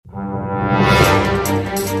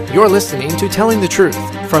You're listening to Telling the Truth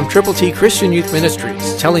from Triple T Christian Youth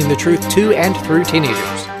Ministries, telling the truth to and through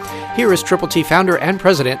teenagers. Here is Triple T founder and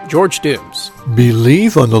president, George Dooms.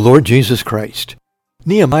 Believe on the Lord Jesus Christ.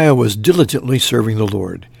 Nehemiah was diligently serving the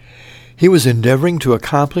Lord. He was endeavoring to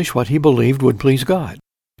accomplish what he believed would please God.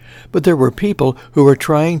 But there were people who were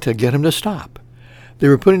trying to get him to stop. They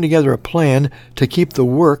were putting together a plan to keep the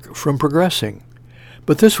work from progressing.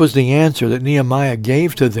 But this was the answer that Nehemiah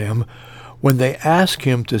gave to them when they asked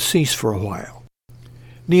him to cease for a while.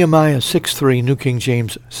 Nehemiah 6:3 New King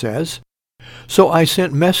James says, "So I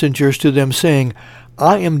sent messengers to them saying,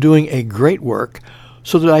 I am doing a great work,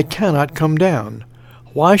 so that I cannot come down.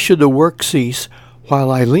 Why should the work cease while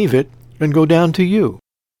I leave it and go down to you?"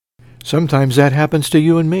 Sometimes that happens to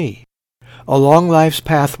you and me. Along life's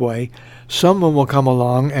pathway, someone will come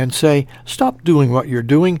along and say, "Stop doing what you're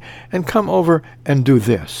doing and come over and do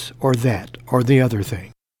this or that or the other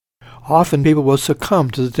thing." Often people will succumb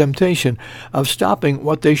to the temptation of stopping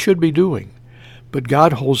what they should be doing. But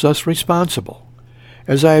God holds us responsible.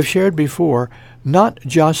 As I have shared before, not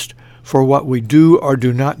just for what we do or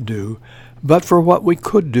do not do, but for what we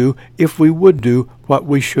could do if we would do what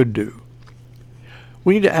we should do.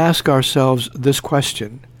 We need to ask ourselves this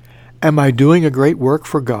question: am I doing a great work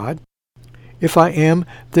for God? If I am,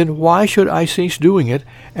 then why should I cease doing it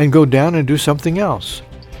and go down and do something else?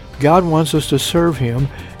 God wants us to serve Him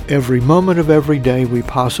every moment of every day we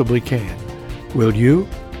possibly can. Will you?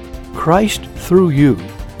 Christ through you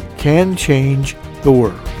can change the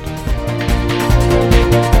world.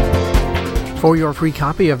 For your free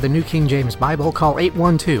copy of the New King James Bible, call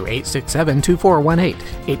 812-867-2418,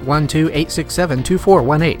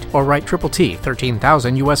 812-867-2418, or write Triple T,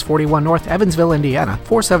 13,000 U.S. 41 North, Evansville, Indiana,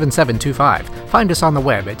 47725. Find us on the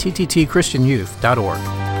web at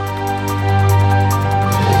tttchristianyouth.org.